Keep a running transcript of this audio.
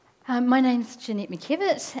My name's Jeanette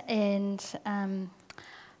McKevitt, and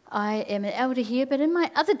I am an elder here, but in my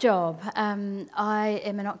other job, I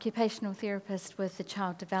am an occupational therapist with the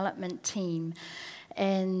child development team,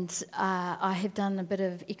 and I have done a bit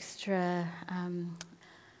of extra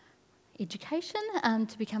education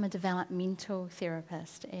to become a developmental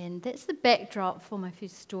therapist, and that's the backdrop for my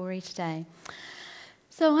first story today.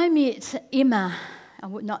 So I met Emma.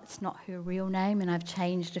 It's not her real name, and I've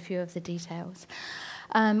changed a few of the details.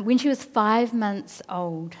 When she was 5 months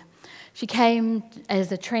old, she came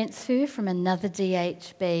as a transfer from another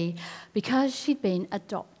DHB because she'd been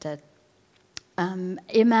adopted.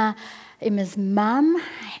 Emma's mum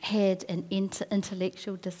had an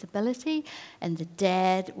intellectual disability, and the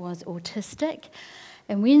dad was autistic.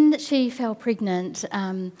 And when she fell pregnant,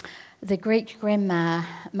 the great-grandma,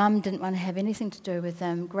 mum didn't want to have anything to do with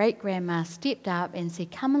them. Great-grandma stepped up and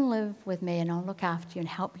said, "Come and live with me and I'll look after you and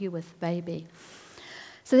help you with the baby."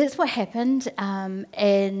 So that's what happened,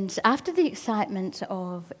 and after the excitement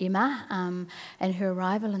of Emma and her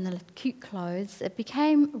arrival in the cute clothes, it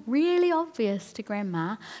became really obvious to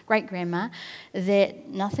great-grandma, that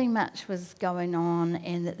nothing much was going on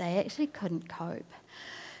and that they actually couldn't cope.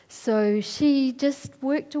 So she just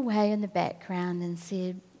worked away in the background and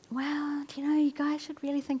said, "Well, you guys should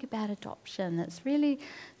really think about adoption. It's really,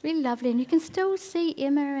 really lovely, and you can still see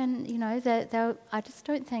Emma, and I just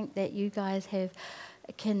don't think that you guys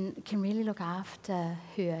can really look after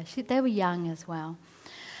her." They were young as well.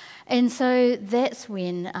 And so that's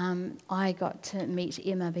when I got to meet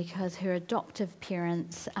Emma, because her adoptive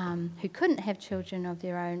parents, who couldn't have children of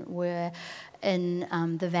their own, were in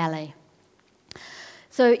the valley.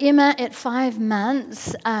 So Emma, at 5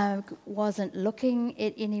 months, wasn't looking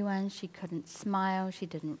at anyone. She couldn't smile. She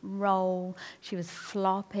didn't roll. She was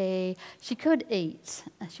floppy. She could eat.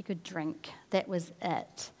 She could drink. That was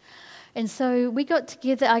it. And so we got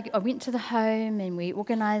together. I went to the home and we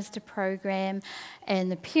organised a program,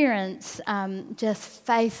 and the parents just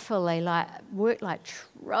faithfully worked like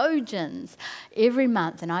Trojans every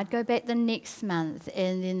month, and I'd go back the next month,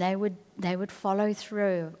 and then they would follow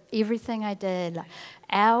through everything I did, like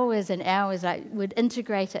hours and hours. I would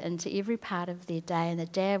integrate it into every part of their day, and the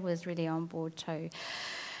dad was really on board too.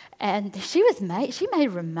 And she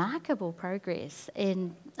made remarkable progress,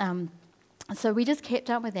 and so we just kept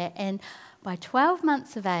up with that, and by 12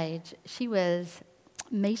 months of age, she was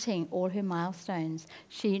meeting all her milestones.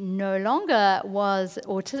 She no longer was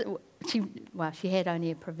autistic. She had only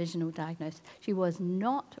a provisional diagnosis. She was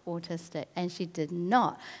not autistic, and she did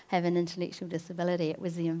not have an intellectual disability. It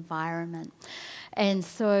was the environment. And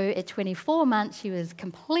so at 24 months, she was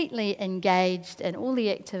completely engaged in all the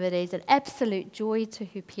activities, an absolute joy to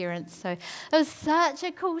her parents. So it was such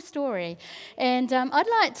a cool story. And I'd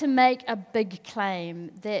like to make a big claim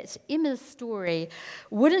that Emma's story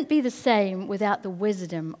wouldn't be the same without the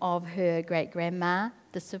wisdom of her great-grandma,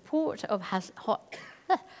 the support of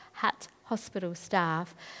Hutt Hospital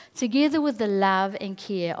staff, together with the love and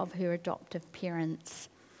care of her adoptive parents.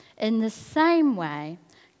 In the same way,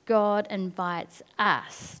 God invites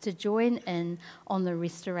us to join in on the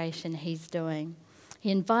restoration He's doing.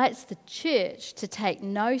 He invites the church to take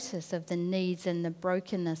notice of the needs and the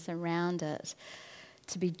brokenness around it,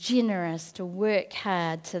 to be generous, to work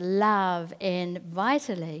hard, to love, and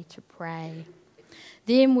vitally to pray.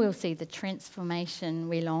 Then we'll see the transformation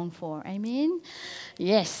we long for. Amen?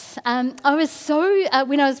 Yes. I was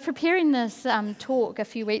when I was preparing this talk a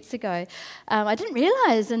few weeks ago, I didn't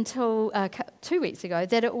realise until 2 weeks ago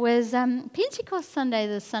that it was Pentecost Sunday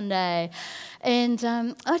this Sunday. And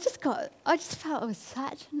I just felt it was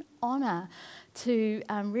such an honour to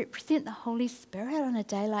represent the Holy Spirit on a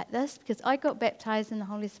day like this, because I got baptised in the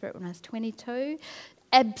Holy Spirit when I was 22.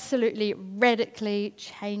 Absolutely radically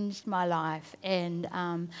changed my life, and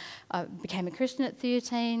I became a Christian at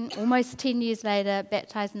 13, almost 10 years later,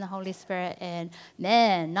 baptised in the Holy Spirit, and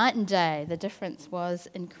man, night and day, the difference was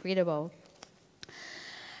incredible.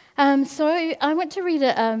 So I want to read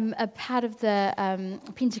a part of the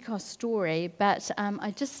Pentecost story, but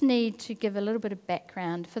I just need to give a little bit of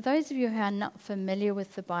background. For those of you who are not familiar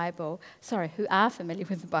with the Bible, who are familiar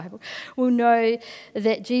with the Bible, will know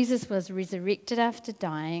that Jesus was resurrected after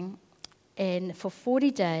dying, and for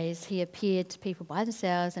 40 days he appeared to people by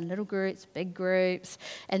themselves in little groups, big groups,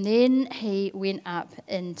 and then he went up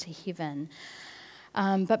into heaven.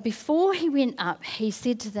 But before he went up, he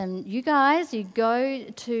said to them, "You guys, you go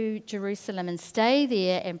to Jerusalem and stay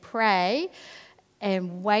there and pray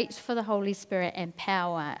and wait for the Holy Spirit and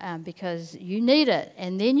power, because you need it.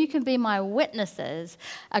 And then you can be my witnesses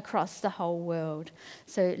across the whole world."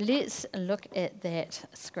 So let's look at that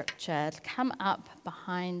scripture. Come up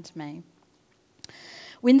behind me.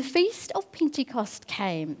 When the feast of Pentecost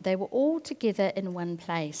came, they were all together in one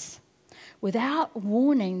place. Without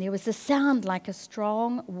warning, there was a sound like a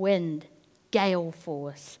strong wind, gale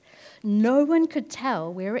force. No one could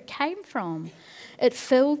tell where it came from. It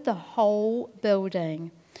filled the whole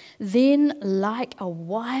building. Then, like a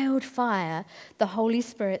wildfire, the Holy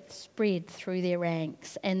Spirit spread through their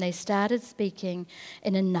ranks, and they started speaking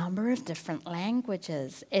in a number of different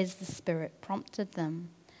languages as the Spirit prompted them.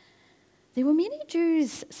 There were many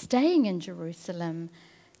Jews staying in Jerusalem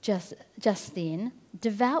just then,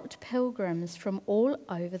 devout pilgrims from all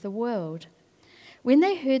over the world. When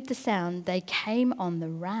they heard the sound, they came on the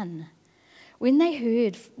run. When they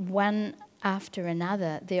heard one after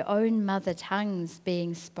another their own mother tongues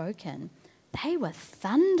being spoken, they were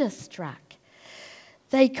thunderstruck.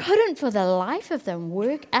 They couldn't for the life of them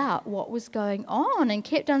work out what was going on and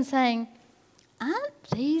kept on saying, "Aren't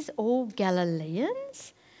these all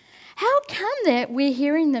Galileans? How come that we're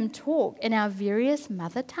hearing them talk in our various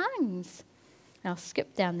mother tongues?" I'll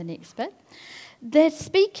skip down the next bit. They're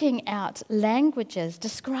speaking out languages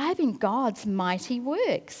describing God's mighty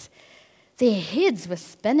works. Their heads were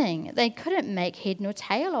spinning. They couldn't make head nor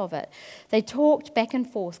tail of it. They talked back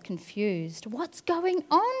and forth, confused. "What's going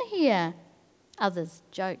on here?" Others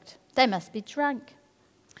joked. "They must be drunk."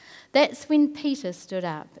 That's when Peter stood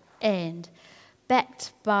up and,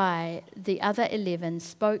 backed by the other 11,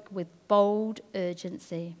 spoke with bold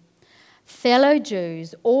urgency. "Fellow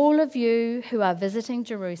Jews, all of you who are visiting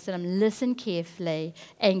Jerusalem, listen carefully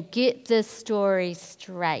and get this story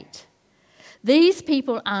straight. These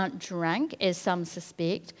people aren't drunk, as some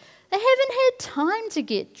suspect. They haven't had time to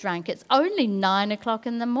get drunk. It's only 9 o'clock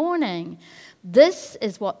in the morning. This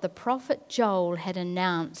is what the prophet Joel had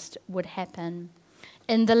announced would happen.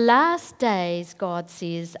 In the last days, God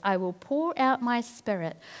says, I will pour out my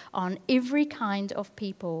spirit on every kind of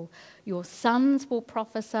people. Your sons will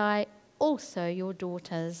prophesy, also your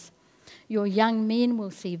daughters. Your young men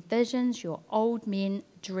will see visions, your old men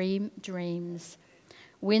dream dreams.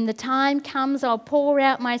 When the time comes, I'll pour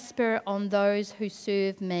out my spirit on those who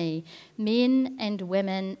serve me, men and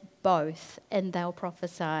women both, and they'll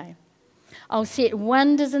prophesy. I'll set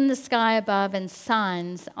wonders in the sky above and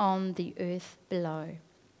signs on the earth below."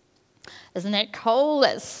 Isn't that cool?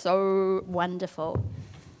 That's so wonderful.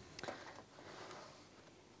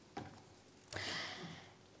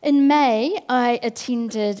 In May, I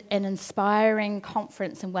attended an inspiring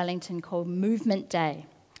conference in Wellington called Movement Day.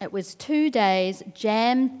 It was 2 days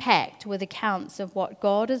jam-packed with accounts of what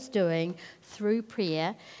God is doing through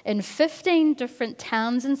prayer in 15 different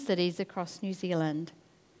towns and cities across New Zealand.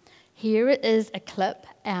 Here it is a clip.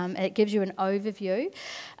 It gives you an overview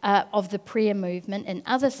of the prayer movement in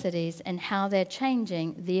other cities and how they're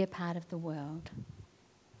changing their part of the world.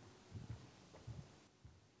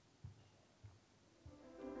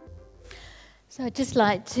 So I'd just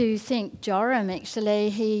like to thank Joram, actually.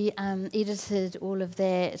 He edited all of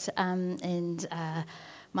that and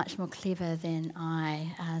much more clever than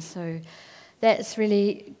I. So that's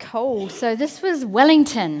really cool. So this was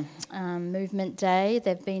Wellington Movement Day.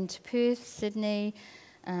 They've been to Perth, Sydney,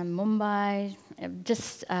 Mumbai,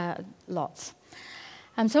 just lots.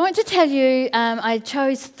 So I want to tell you, I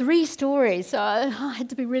chose 3 stories, so I had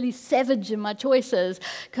to be really savage in my choices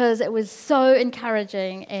because it was so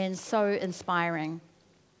encouraging and so inspiring.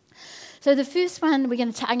 So the first one, I'm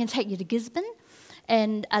going to take you to Gisborne,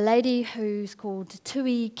 and a lady who's called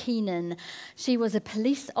Tui Keenan. She was a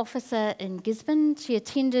police officer in Gisborne. She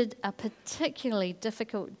attended a particularly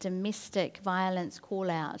difficult domestic violence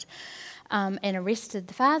call-out. And arrested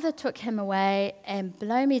the father, took him away, and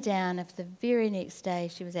blow me down if the very next day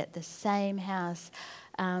she was at the same house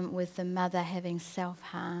with the mother having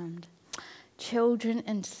self-harmed. Children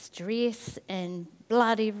in distress and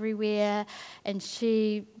blood everywhere, and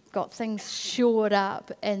she got things shored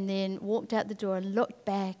up and then walked out the door and looked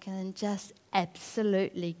back and just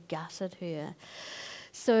absolutely gutted her.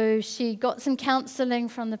 So she got some counselling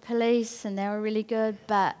from the police and they were really good,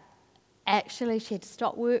 but actually, she had to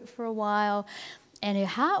stop work for a while, and her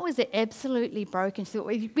heart was absolutely broken. She thought,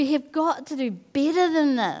 we have got to do better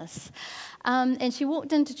than this. And she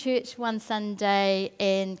walked into church one Sunday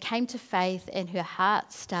and came to faith, and her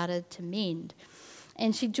heart started to mend.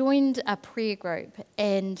 And she joined a prayer group,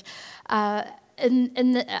 and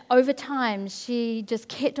over time, she just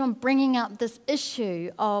kept on bringing up this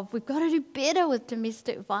issue of we've got to do better with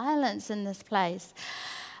domestic violence in this place.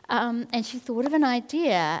 And she thought of an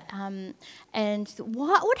idea, and she thought,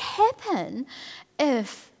 what would happen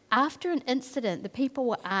if after an incident, the people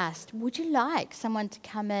were asked, would you like someone to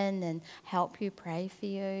come in and help you, pray for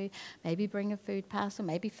you, maybe bring a food parcel,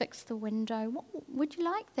 maybe fix the window? Would you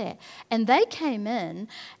like that? And they came in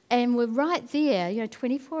and were right there,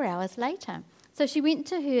 24 hours later. So she went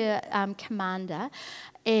to her commander,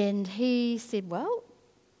 and he said, well,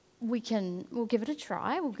 we'll give it a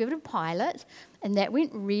try, we'll give it a pilot, and that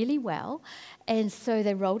went really well. And so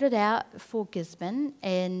they rolled it out for Gisborne,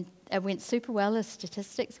 and it went super well. The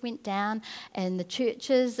statistics went down, and the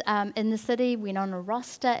churches in the city went on a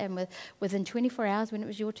roster, and within 24 hours, when it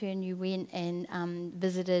was your turn, you went and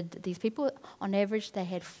visited these people. On average, they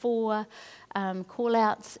had 4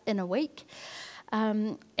 call-outs in a week.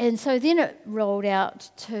 And so then it rolled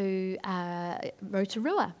out to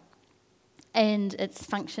Rotorua, and it's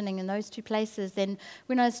functioning in those 2 places. Then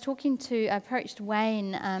when I approached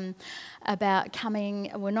Wayne about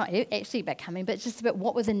coming, well, not actually about coming, but just about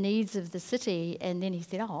what were the needs of the city, and then he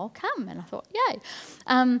said, I'll come, and I thought, yay.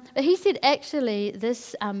 But he said, actually,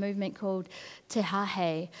 this movement called Te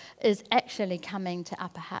Hahe is actually coming to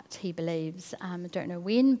Upper Hutt, he believes. I don't know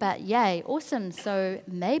when, but yay, awesome. So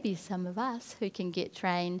maybe some of us who can get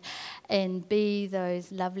trained and be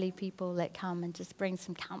those lovely people that come and just bring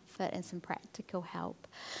some comfort and some practical help.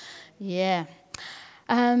 Yeah.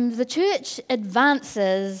 The church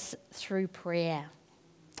advances through prayer.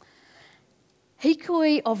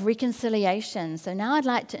 Hikoi of Reconciliation. So now I'd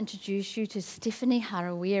like to introduce you to Stephanie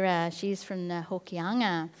Harawira. She's from the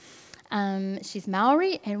Hokianga. She's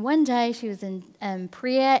Maori, and one day she was in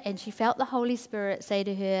prayer, and she felt the Holy Spirit say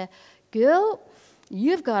to her, girl,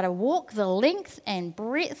 you've got to walk the length and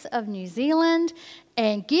breadth of New Zealand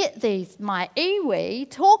and get these my iwi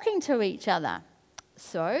talking to each other.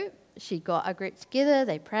 So she got a group together,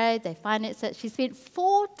 they prayed, they financed it. She spent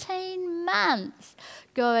 14 months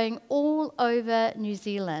going all over New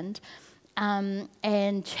Zealand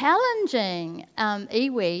and challenging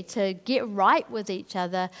iwi to get right with each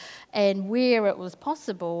other, and where it was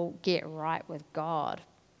possible, get right with God.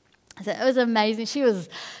 So it was amazing.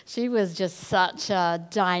 She was just such a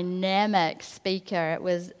dynamic speaker. It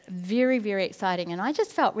was very, very exciting, and I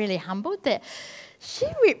just felt really humbled that she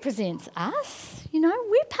represents us.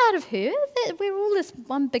 We're part of her. We're all this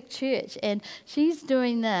one big church, and she's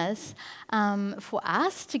doing this for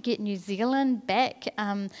us to get New Zealand back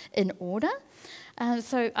in order.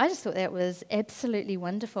 So I just thought that was absolutely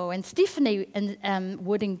wonderful. And Stephanie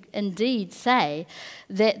would indeed say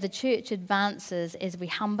that the church advances as we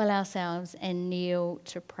humble ourselves and kneel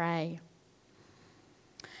to pray.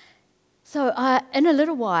 So in a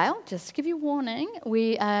little while, just to give you a warning,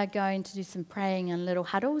 we are going to do some praying in little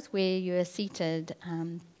huddles where you are seated.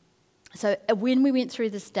 So when we went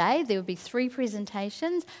through this day, there would be 3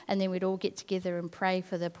 presentations, and then we'd all get together and pray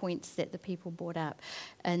for the points that the people brought up.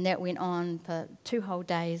 And that went on for 2 whole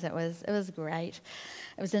days. It was great.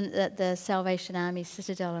 It was in the Salvation Army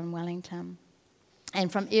Citadel in Wellington, and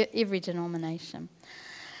from every denomination.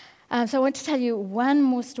 So I want to tell you one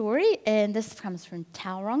more story, and this comes from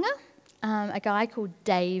Tauranga. A guy called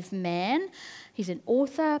Dave Mann. He's an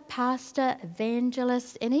author, pastor,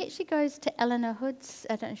 evangelist, and he actually goes to Eleanor Hood's.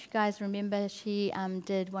 I don't know if you guys remember, she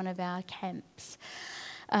did one of our camps.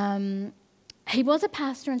 He was a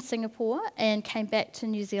pastor in Singapore and came back to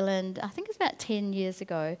New Zealand, I think it was about 10 years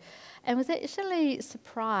ago, and was actually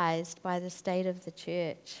surprised by the state of the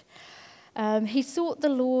church. He sought the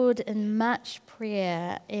Lord in much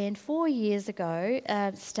prayer, and 4 years ago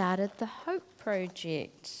started the Hope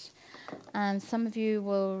Project. Some of you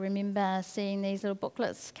will remember seeing these little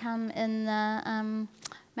booklets come in the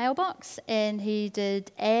mailbox, and he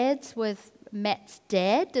did ads with Matt's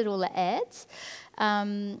dad, did all the ads.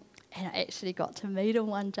 And I actually got to meet him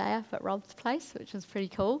one day up at Rob's place, which was pretty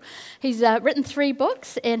cool. He's written 3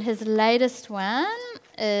 books, and his latest one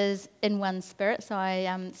is In One Spirit, so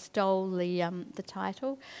I stole the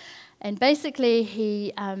title. And basically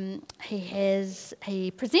he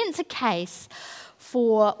presents a case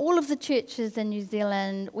for all of the churches in New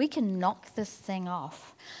Zealand. We can knock this thing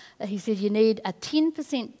off. He said you need a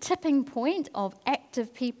 10% tipping point of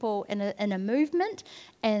active people in a movement,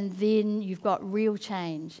 and then you've got real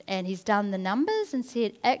change. And he's done the numbers and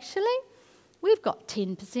said, actually, we've got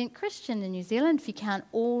 10% Christian in New Zealand if you count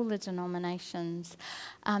all the denominations.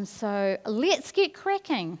 So let's get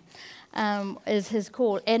cracking, is his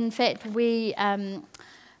call. And in fact, we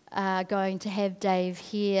are going to have Dave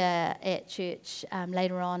here at church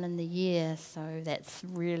later on in the year, so that's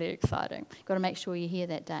really exciting. Got to make sure you're here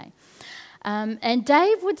that day. And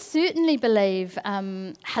Dave would certainly believe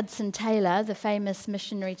Hudson Taylor, the famous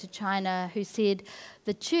missionary to China, who said,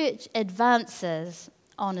 the church advances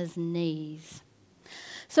on his knees.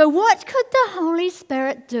 So what could the Holy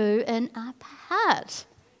Spirit do in Upper Hutt?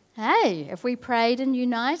 Hey, if we prayed and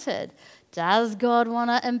united, does God want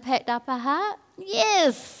to impact Upper Hutt?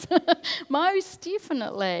 Yes, most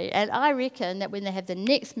definitely. And I reckon that when they have the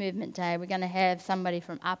next movement day, we're going to have somebody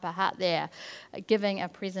from Upper Hutt there giving a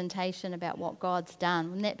presentation about what God's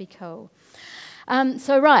done. Wouldn't that be cool?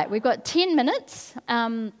 Right, we've got 10 minutes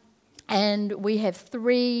and we have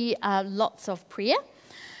 3 lots of prayer.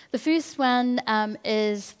 The first one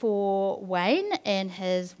is for Wayne and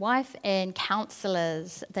his wife and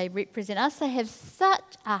counsellors. They represent us. They have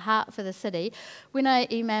such a heart for the city. When I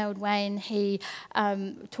emailed Wayne, he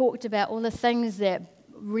talked about all the things that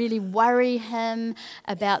really worry him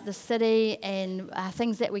about the city and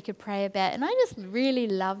things that we could pray about. And I just really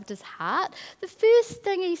loved his heart. The first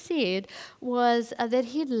thing he said was that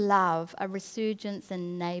he'd love a resurgence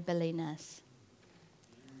in neighbourliness.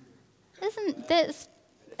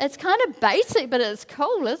 It's kind of basic, but it's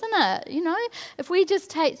cool, isn't it? You know, if we just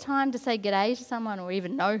take time to say g'day to someone or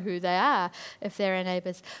even know who they are, if they're our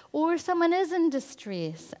neighbours, or if someone is in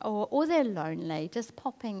distress or they're lonely, just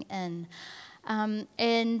popping in.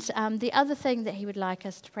 The other thing that he would like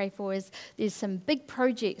us to pray for is there's some big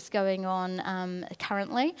projects going on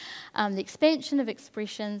currently. The expansion of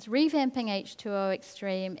Expressions, revamping H2O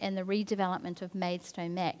Extreme, and the redevelopment of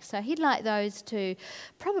Maidstone Max. So he'd like those to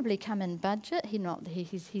probably come in budget.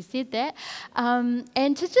 He said that.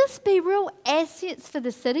 And to just be real assets for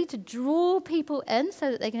the city, to draw people in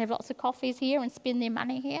so that they can have lots of coffees here and spend their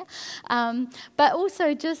money here. But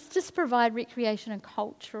also just provide recreation and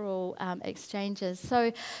cultural exchanges.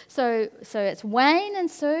 So it's Wayne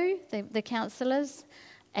and Sue, the counsellors,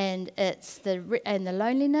 and it's the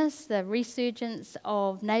loneliness, the resurgence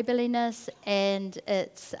of neighbourliness, and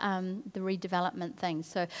it's the redevelopment thing.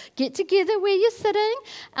 So get together where you're sitting,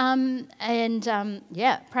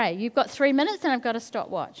 pray. You've got 3 minutes, and I've got a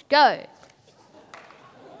stopwatch. Go.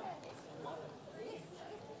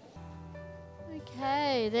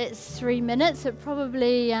 Okay, that's 3 minutes. It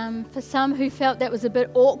probably, for some who felt that was a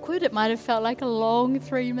bit awkward, it might have felt like a long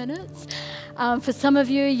 3 minutes. For some of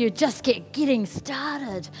you, you're just getting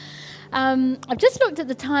started. I've just looked at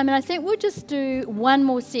the time, and I think we'll just do one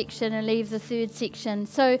more section and leave the third section.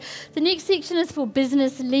 So the next section is for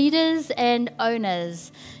business leaders and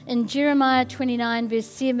owners. In Jeremiah 29, verse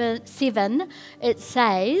 7, it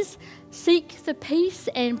says, "Seek the peace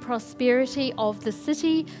and prosperity of the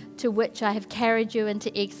city to which I have carried you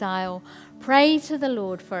into exile. Pray to the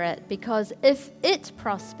Lord for it, because if it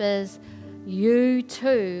prospers, you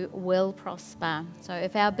too will prosper." So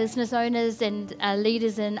if our business owners and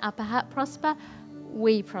leaders in Upper Hutt prosper,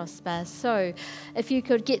 we prosper. So if you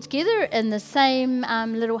could get together in the same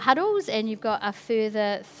little huddles, and you've got a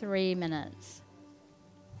further 3 minutes.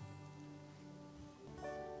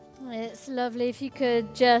 It's lovely. If you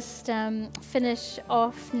could just finish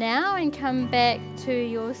off now and come back to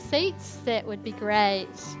your seats, that would be great.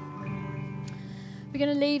 We're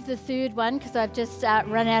going to leave the third one because I've just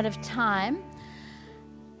run out of time.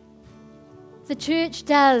 The church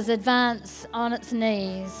does advance on its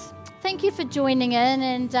knees. Thank you for joining in,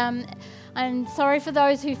 and I'm sorry for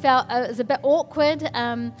those who felt it was a bit awkward,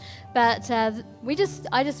 but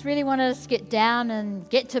I just really wanted us to get down and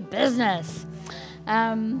get to business.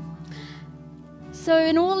 So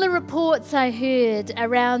in all the reports I heard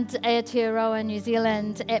around Aotearoa, New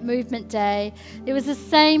Zealand at Movement Day, there was the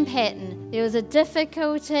same pattern. There was a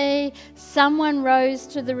difficulty, someone rose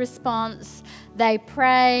to the response, they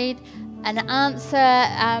prayed, an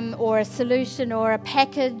answer or a solution or a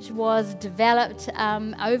package was developed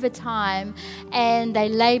over time, and they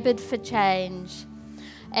laboured for change.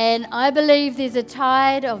 And I believe there's a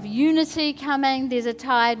tide of unity coming. There's a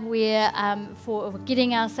tide where for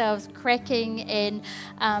getting ourselves cracking and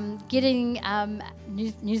getting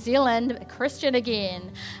New Zealand Christian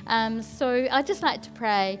again. So I'd just like to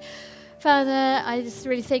pray. Father, I just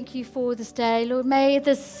really thank you for this day. Lord, may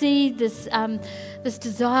this seed, this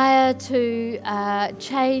desire to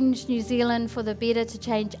change New Zealand for the better, to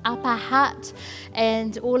change Upper Hutt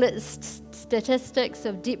and all its statistics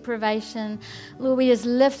of deprivation. Lord, we just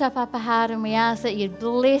lift up Upper Hutt, and we ask that you'd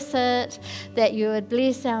bless it, that you would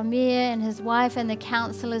bless our mayor and his wife and the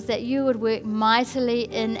councillors, that you would work mightily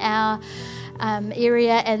in our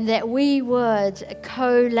area, and that we would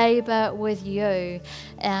co-labour with you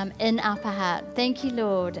in Upper Hutt. Thank you,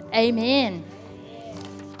 Lord. Amen.